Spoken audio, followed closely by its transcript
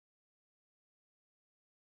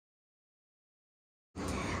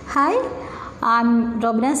Hi, I'm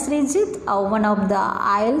Robina, one of the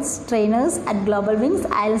Ielts trainers at Global Wings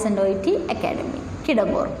Ielts and OET Academy,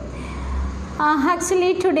 Kidagor.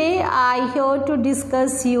 Actually, today I here to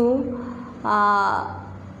discuss you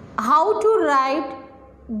how to write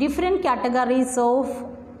different categories of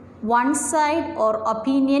one-side or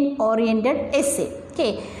opinion-oriented essay.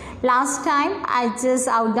 Okay. Last time I've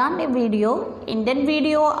done a video. In that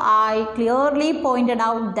video, I clearly pointed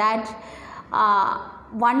out that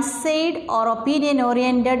one-side or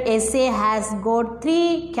opinion-oriented essay has got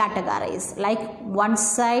three categories, like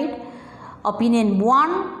one-side, opinion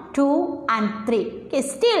 1, 2 and 3. Okay,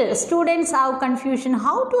 still students have confusion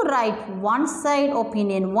how to write one-side,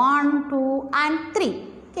 opinion 1, 2 and 3.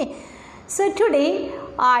 Okay, so today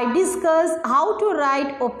I discuss how to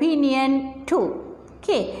write opinion 2.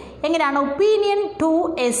 Okay, എങ്ങനെയാണ് opinion 2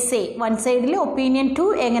 essay one side opinion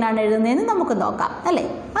 2 എങ്ങനെയാണ് എഴുതുന്നതെന്ന് നമുക്ക് നോക്കാം അല്ലേ.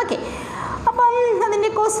 Okay, അപ്പം അതിൻ്റെ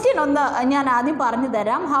question ഒന്ന് ഞാൻ ആദ്യം പറഞ്ഞു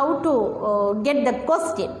തരാം. How to get the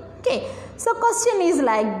question. Okay, so question is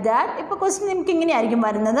like that. ഇപ്പോൾ ക്വസ്റ്റ്യൻ നമുക്ക് ഇങ്ങനെയായിരിക്കും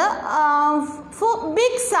വരുന്നത്. Four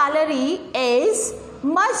big salary is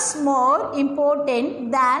much more important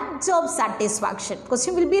than job satisfaction.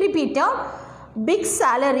 Question will be repeated. Big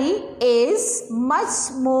salary is much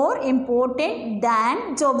more important than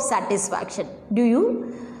job satisfaction. Do you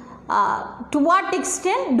to what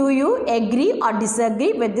extent do you agree or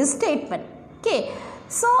disagree with this statement? Okay,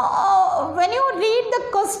 so when you read the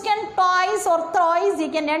question twice or thrice, you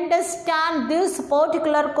can understand this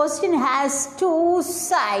particular question has two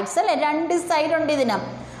sides. രണ്ട് side ഉണ്ട് ഇതിന്.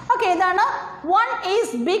 Okay, ഇതാണ്. One is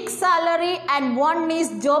big salary and one is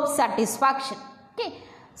job satisfaction. Okay,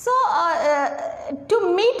 so to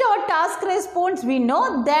meet our task response, we know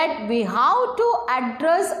that we have to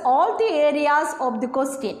address all the areas of the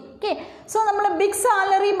question. Okay, so നമ്മൾ big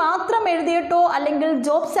salary മാത്രം എഴുതിയിട്ടോ അല്ലെങ്കിൽ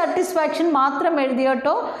job satisfaction മാത്രം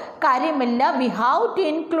എഴുതിയിട്ടോ കാര്യമില്ല. We have to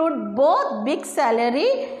include both big salary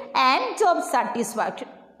and job satisfaction.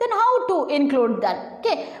 Then how to include that?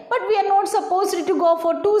 Okay, but we are not supposed to go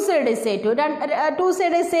for two-side essay.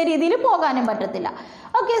 Two-side essay രീതിയിൽ പോകാനും പറ്റത്തില്ല.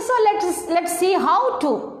 Okay, so let's see how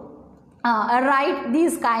to write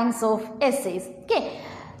these kinds of essays. Okay,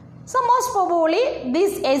 so most probably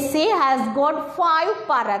this essay has got 5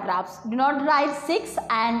 paragraphs. Do not write 6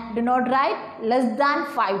 and do not write less than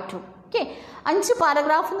 5 too. Okay, 5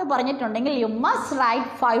 paragraph എന്ന് പറഞ്ഞിട്ടുണ്ടെങ്കിൽ you must write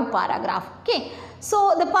 5 paragraph. Okay, so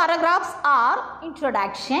the paragraphs are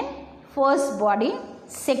introduction, first body,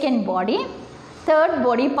 second body, third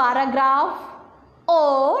body paragraph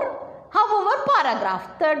or however paragraph.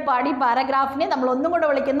 Third body paragraph ne നമ്മൾ ഒന്നും കൂടെ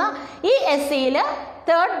വിളിക്കുന്ന ഈ essayയിൽ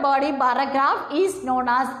third body paragraph is known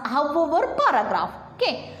as however paragraph.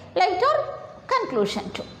 Okay, later conclusion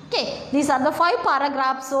too. Okay, these are the 5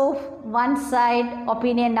 paragraphs of one side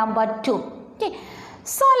opinion number 2. Okay,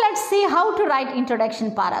 so let's see how to write introduction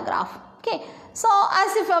paragraph. Okay, so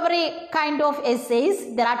as if every kind of essays,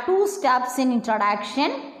 there are 2 steps in introduction: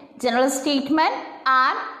 general statement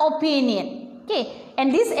and opinion. Okay, and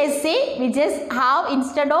this essay we just have,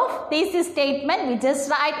 instead of thesis statement, we just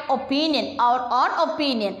write opinion, our own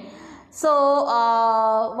opinion. So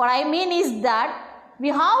what I mean is that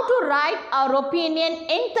we have to write our opinion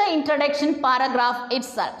in the introduction paragraph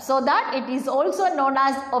itself, so that it is also known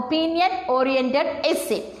as opinion oriented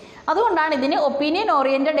essay. അതുകൊണ്ടാണ് ഇതിനെ opinion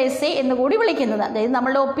oriented essay എന്ന് കൂടി വിളിക്കുന്നത്. അതായത്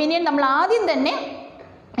നമ്മളുടെ opinion നമ്മൾ ആദ്യം തന്നെ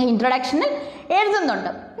ഇൻട്രൊഡക്ഷനിൽ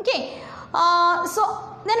എഴുതുന്നുണ്ട്. Okay, so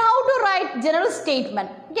then how to write general statement?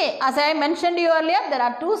 Okay, as I mentioned you earlier, there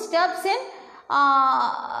are 2 steps in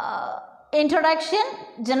introduction,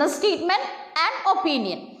 general statement and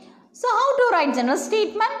opinion. So how to write general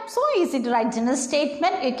statement? So easy to write general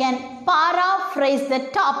statement. You can paraphrase the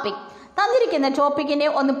topic. തന്നിരിക്കുന്ന ടോപ്പിക്കിനെ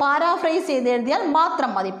ഒന്ന് paraphrase ചെയ്ത് എഴുതിയാൽ മാത്രം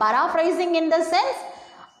മതി. Paraphrasing in the sense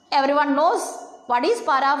everyone knows what is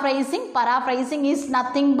paraphrasing. Paraphrasing is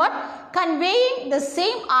nothing but conveying the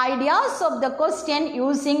same ideas of the question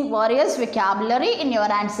using various vocabulary in your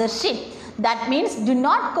answer sheet. That means do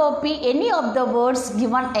not copy any of the words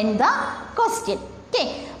given in the question. Okay,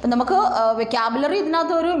 അപ്പം നമുക്ക് vocabulary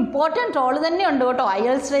ഇതിനകത്ത് ഒരു important role തന്നെ ഉണ്ട് കേട്ടോ.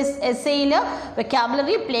 IELTS എസ്സേയിൽ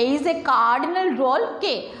vocabulary place A cardinal role.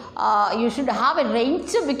 Okay, you should have a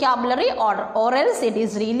range of vocabulary or else it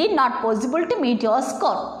is really not possible to meet your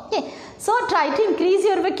score. Okay, so try to increase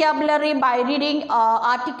your vocabulary by reading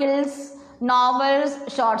articles, novels,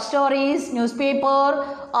 short stories, newspaper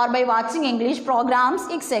or by watching English programs,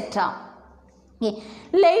 etc. Okay.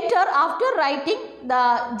 Later, after writing the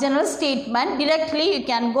general statement, directly you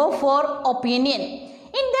can go for opinion.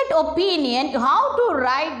 In that opinion, you have to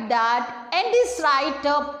write that in this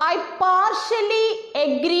write-up, I partially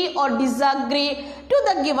agree or disagree to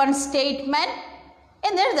the given statement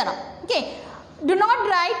എന്ന് എഴുതണം. Okay, do not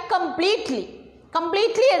write completely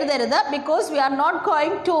എഴുതരുത്, because we are not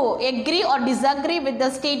going to agree or disagree with the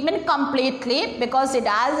statement completely, because it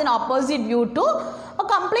has an opposite view to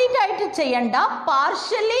complete ആയിട്ട് ചെയ്യണ്ട.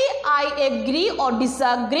 partially I agree or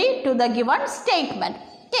disagree to the given statement.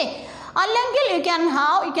 Okay, അല്ലെങ്കിൽ you can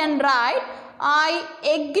write I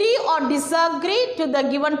agree or disagree to the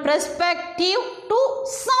given perspective to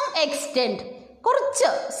some extent. കുറച്ച്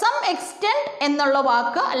some extent എന്നുള്ള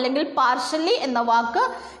വാക്ക് അല്ലെങ്കിൽ partially എന്ന വാക്ക്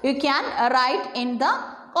you can write in the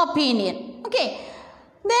opinion. Okay,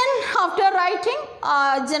 then after writing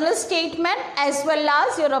general statement as well as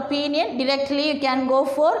your opinion, directly you can go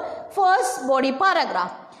for first body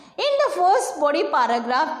paragraph. In the first body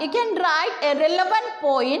paragraph you can write a relevant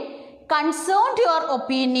point concerned your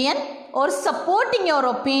opinion or supporting your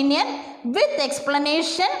opinion with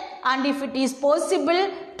explanation, and if it is possible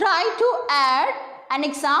try to add an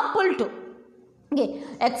example too. Okay,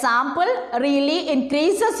 example really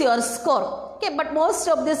increases your score. Okay, but most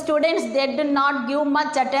of the students, they do not give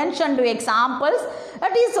much attention to examples.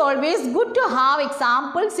 It is always good to have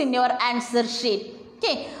examples in your answer sheet.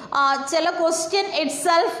 Okay, ചില question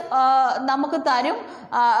itself നമുക്ക് തരും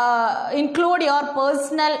include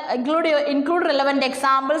relevant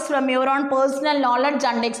examples from your own personal knowledge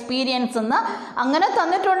and experience എന്ന് അങ്ങനെ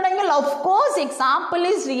തന്നിട്ടുണ്ടെങ്കിൽ of course example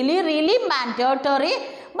is really mandatory.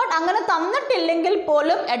 But അങ്ങനെ തന്നിട്ടില്ലെങ്കിൽ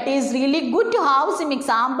പോലും it is really good to have some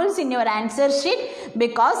examples in your answer sheet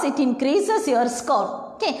because it increases your score.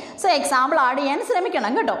 Okay, so example add ചെയ്യാൻ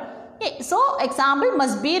ശ്രമിക്കണം കേട്ടോ. Okay, so example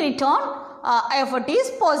must be written if it is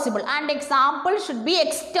possible, and example should be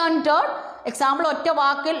extended. Example ഒറ്റ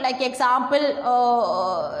വാക്കിൽ like example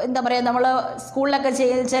എന്താ പറയുക, നമ്മൾ സ്കൂളിലൊക്കെ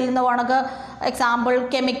ചെല്ലുന്ന കണക്ക് എക്സാമ്പിൾ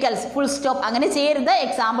കെമിക്കൽസ് ഫുൾ സ്റ്റോപ്പ് അങ്ങനെ ചെയ്യരുത്.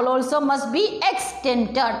 Example also must be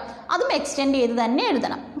extended, അതും എക്സ്റ്റെൻഡ് ചെയ്ത് തന്നെ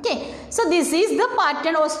എഴുതണം. Okay, so this is the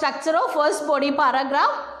pattern or structure of first body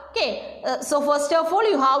paragraph. Okay, so first of all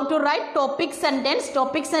you have to right topic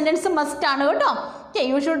sentence must ആണ് കേട്ടോ. Okay,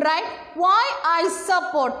 you should write why I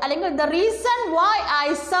support അല്ലെങ്കിൽ the reason why I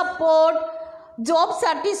support job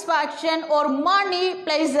satisfaction or money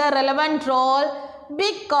plays a relevant role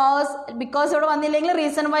because ഇവിടെ വന്നില്ലെങ്കിൽ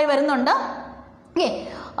reason why വരുന്നുണ്ട്. Okay,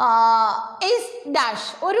 is dash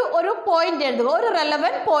ഒരു point എഴുതുക, ഒരു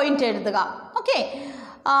relevant point എഴുതുക. Okay,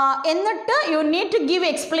 എന്നിട്ട് you need to give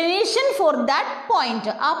explanation for that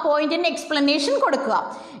point. ആ പോയിന്റിന് എക്സ്പ്ലനേഷൻ കൊടുക്കുക.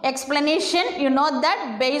 Explanation you know that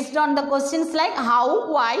based on the questions like how,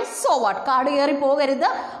 Y, so what. Card കയറി പോകരുത്.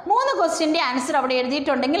 3 ക്വസ്റ്റ്യൻ്റെ ആൻസർ അവിടെ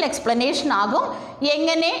എഴുതിയിട്ടുണ്ടെങ്കിൽ എക്സ്പ്ലനേഷൻ ആകും.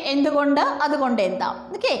 എങ്ങനെ, എന്തുകൊണ്ട്, അതുകൊണ്ട് എന്താ.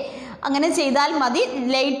 ഓക്കെ, അങ്ങനെ ചെയ്താൽ മതി.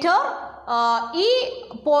 ലേറ്റർ ഈ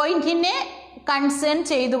പോയിന്റിനെ കൺസേൺ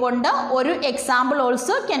ചെയ്തുകൊണ്ട് ഒരു example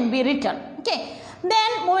also can be written. Okay,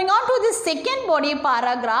 then moving on to the second body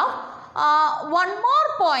paragraph, one more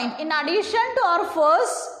point in addition to our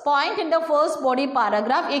first point in the first body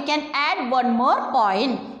paragraph, you can add one more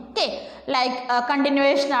point. Okay, like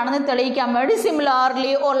continuation ആണെന്ന് തെളിയിക്കാൻ വേണ്ടി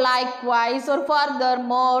similarly or likewise or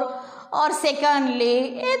furthermore or secondly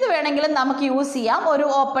ഏത് വേണമെങ്കിലും നമുക്ക് use ചെയ്യാം. ഒരു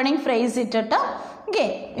opening phrase ഇട്ടിട്ട് okay,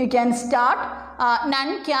 you can start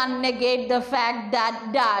none can negate the fact that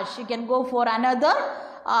dash. You can go for another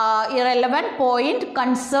irrelevant point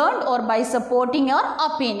concerned or by supporting your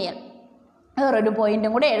opinion. ഒരു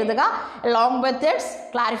പോയിന്റും കൂടെ എഴുതുക along with its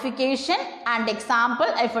clarification and example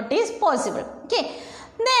if it is possible. Okay,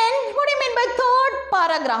 then what do you mean by third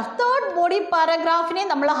paragraph? Third body paragraphനെ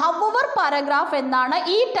നമ്മൾ however paragraph എന്നാണ്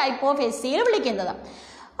ഈ type of essay വിളിക്കുന്നത്.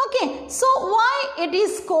 Okay, so why it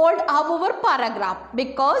is called however paragraph?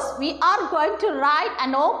 Because we are going to write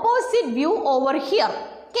an opposite view over here.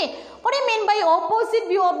 Okay, what do you mean by opposite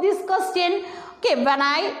view of this question? Okay, when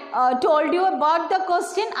I told you about the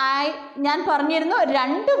question, ഞാൻ പറഞ്ഞിരുന്നു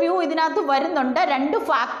 2 view ഇതിനകത്ത് വരുന്നുണ്ട്, 2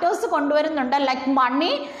 factors കൊണ്ടുവരുന്നുണ്ട് like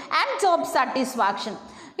money and job satisfaction.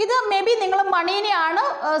 ഇത് may be നിങ്ങൾ മണീനെയാണ്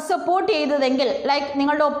support ചെയ്തതെങ്കിൽ like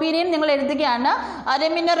നിങ്ങളുടെ opinion നിങ്ങൾ എഴുതുകയാണ്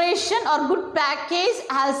remuneration or good package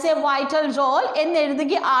has A vital role എന്ന്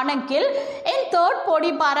എഴുതുകയാണെങ്കിൽ in third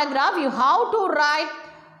body paragraph you have to right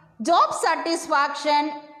job satisfaction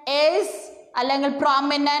is അല്ലെങ്കിൽ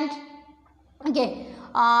prominent. Okay,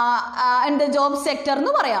 in the job sector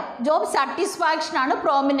എന്ന് പറയാം. ജോബ് സാറ്റിസ്ഫാക്ഷൻ ആണ്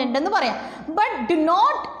പ്രോമിനൻ്റ് എന്ന് പറയാം. ബട്ട് ഡു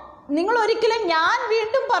നോട്ട്, നിങ്ങൾ ഒരിക്കലും ഞാൻ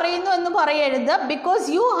വീണ്ടും പറയുന്നു എന്ന് പറയരുത്. Because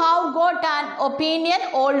you have got an opinion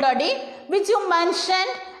already which you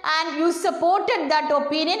mentioned and you supported that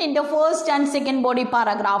opinion in the first and second body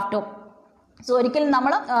paragraph to. So ഒരിക്കലും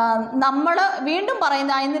നമ്മൾ വീണ്ടും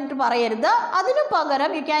പറയുന്നതായിട്ട് പറയരുത്. അതിനു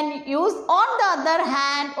പകരം you can use on the other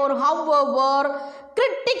hand or however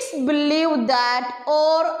critics believe that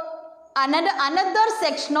or another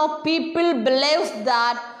section of people believes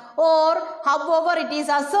that, or however it is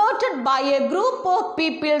asserted by a group of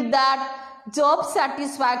people that job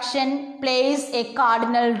satisfaction plays a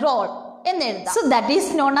cardinal role. So that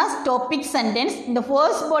is known as topic sentence. In the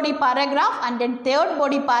first body paragraph and then third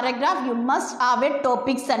body paragraph you must have a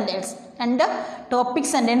topic sentence, and the topic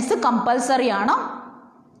sentence compulsory aanu.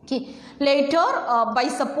 Okay. Later, by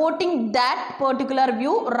supporting that particular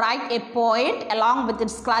view, write a point along with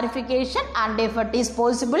its clarification, and if it is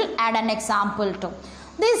possible, add an example too.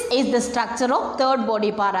 This is the structure of third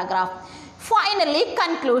body paragraph. Finally,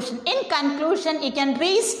 conclusion. In conclusion, you can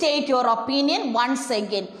restate your opinion once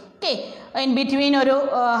again. Okay. In between or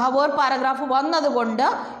hover paragraph vannathukondu,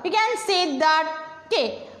 you can say that, okay,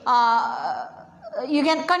 you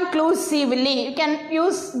can conclusively, you can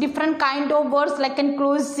use different kind of words like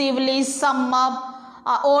conclusively, sum up,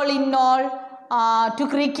 all in all, to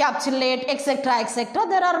recapitulate, etc., etc.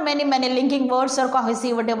 There are many linking words or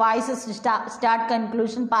cohesive devices to start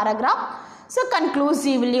conclusion paragraph. So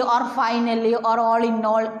conclusively or finally or all in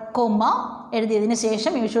all, comma,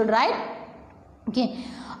 you should write. Okay.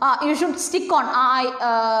 You should stick on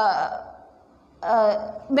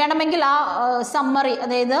വേണമെങ്കിൽ ആ summary,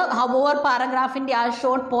 അതായത് hour പാരഗ്രാഫിൻ്റെ ആ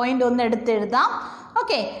short point ഒന്ന് എടുത്തെഴുതാം.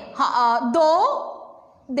 Okay, though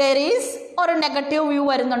there is ഒരു negative view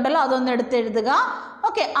വരുന്നുണ്ടല്ലോ, അതൊന്ന് എടുത്തെഴുതുക.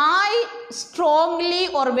 Okay, I strongly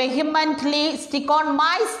or വെഹിമെൻ്റ്ലി stick on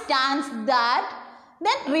my stance that,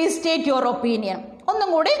 then restate your opinion. ഒന്നും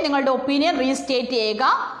കൂടി നിങ്ങളുടെ ഒപ്പീനിയൻ റീസ്റ്റേറ്റ് ചെയ്യുക.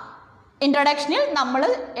 ഇൻട്രൊഡക്ഷനിൽ നമ്മൾ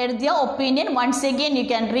എഴുതിയ opinion once again you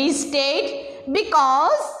can restate,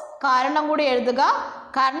 because കാരണം കൂടി എഴുതുക.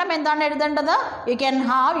 കാരണം എന്താണ് എഴുതേണ്ടത്? You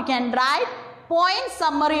can write point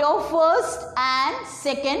summary of first and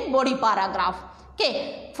second body paragraph. Okay,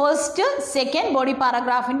 first second body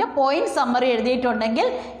പാരാഗ്രാഫിൻ്റെ point summary എഴുതിയിട്ടുണ്ടെങ്കിൽ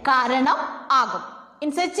കാരണം ആകും.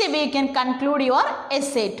 In such a way you can conclude your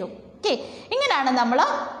essay to. Okay, ഇങ്ങനെയാണ് നമ്മൾ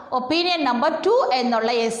ഒപ്പീനിയൻ നമ്പർ 2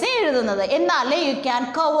 എന്നുള്ള എസ്സേ എഴുതുന്നത്. എന്നാലേ you can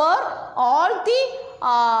cover all the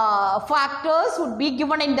factors would be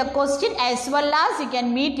given in the question, as well as you can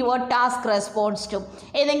meet your task response to.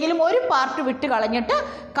 ഏതെങ്കിലും ഒരു part വിട്ട് കളഞ്ഞിട്ട്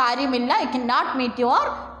കാര്യമില്ല, you cannot meet your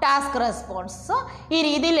task response. So ഈ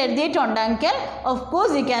രീതിയിൽ എഴുതിയിട്ടുണ്ടെങ്കിൽ of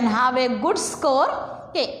course you can have a good score.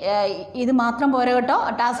 Okay, ഇത് മാത്രം പോരാ കേട്ടോ,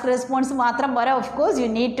 ടാസ്ക് റെസ്പോൺസ് മാത്രം പോരാ. Of course you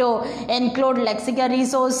need to എൻക്ലൂഡ് lexical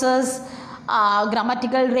resources,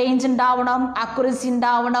 grammatical range ഉണ്ടാവണം, അക്യുറസി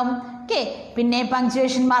ഉണ്ടാവണം. ഓക്കെ, പിന്നെ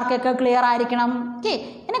പങ്ക്ച്വേഷൻ മാർക്കൊക്കെ ക്ലിയർ ആയിരിക്കണം. ഓക്കെ,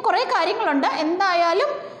 ഇങ്ങനെ കുറേ കാര്യങ്ങളുണ്ട്. എന്തായാലും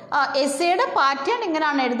എസ്സേയുടെ പാറ്റേൺ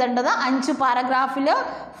ഇങ്ങനെയാണ് എഴുതേണ്ടത്. 5 പാരഗ്രാഫിൽ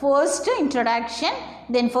first introduction,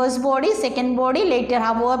 then first body, second body, later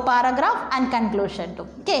hover paragraph and conclusion too.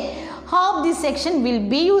 Okay, hope this section will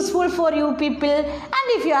be useful for you people, and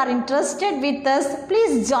if you are interested with us,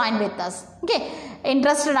 please join with us. Okay,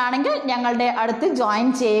 interested ആണെങ്കിൽ ഞങ്ങളുടെ അടുത്ത് join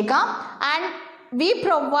ചെയ്യുക. And we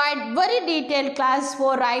provide very detailed class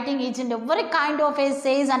for writing each and every kind of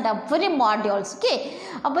essays and every modules. Okay,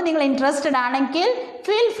 അപ്പോൾ നിങ്ങൾ interested ആണെങ്കിൽ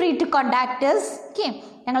feel free to contact us. Okay,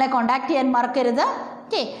 ഞങ്ങളെ contact ചെയ്യാൻ മറക്കരുത്.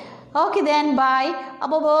 Okay, okay then bye.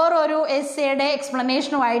 അപ്പോൾ വേറൊരു എസ്സേയുടെ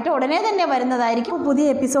എക്സ്പ്ലനേഷനുമായിട്ട് ഉടനെ തന്നെ വരുന്നതായിരിക്കും. പുതിയ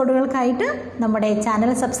എപ്പിസോഡുകൾക്കായിട്ട് നമ്മുടെ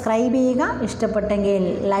ചാനൽ സബ്സ്ക്രൈബ് ചെയ്യുക, ഇഷ്ടപ്പെട്ടെങ്കിൽ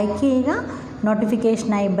ലൈക്ക് ചെയ്യുക,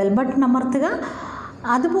 നോട്ടിഫിക്കേഷനായി ബെൽ ബട്ടൺ അമർത്തുക.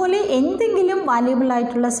 അതുപോലെ എന്തെങ്കിലും വാല്യുബിൾ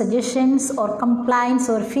ആയിട്ടുള്ള suggestions or complaints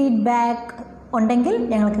or feedback ഉണ്ടെങ്കിൽ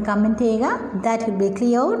ഞങ്ങൾക്ക് കമൻറ്റ് ചെയ്യുക. That will be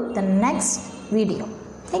clear the next video.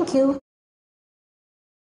 Thank you.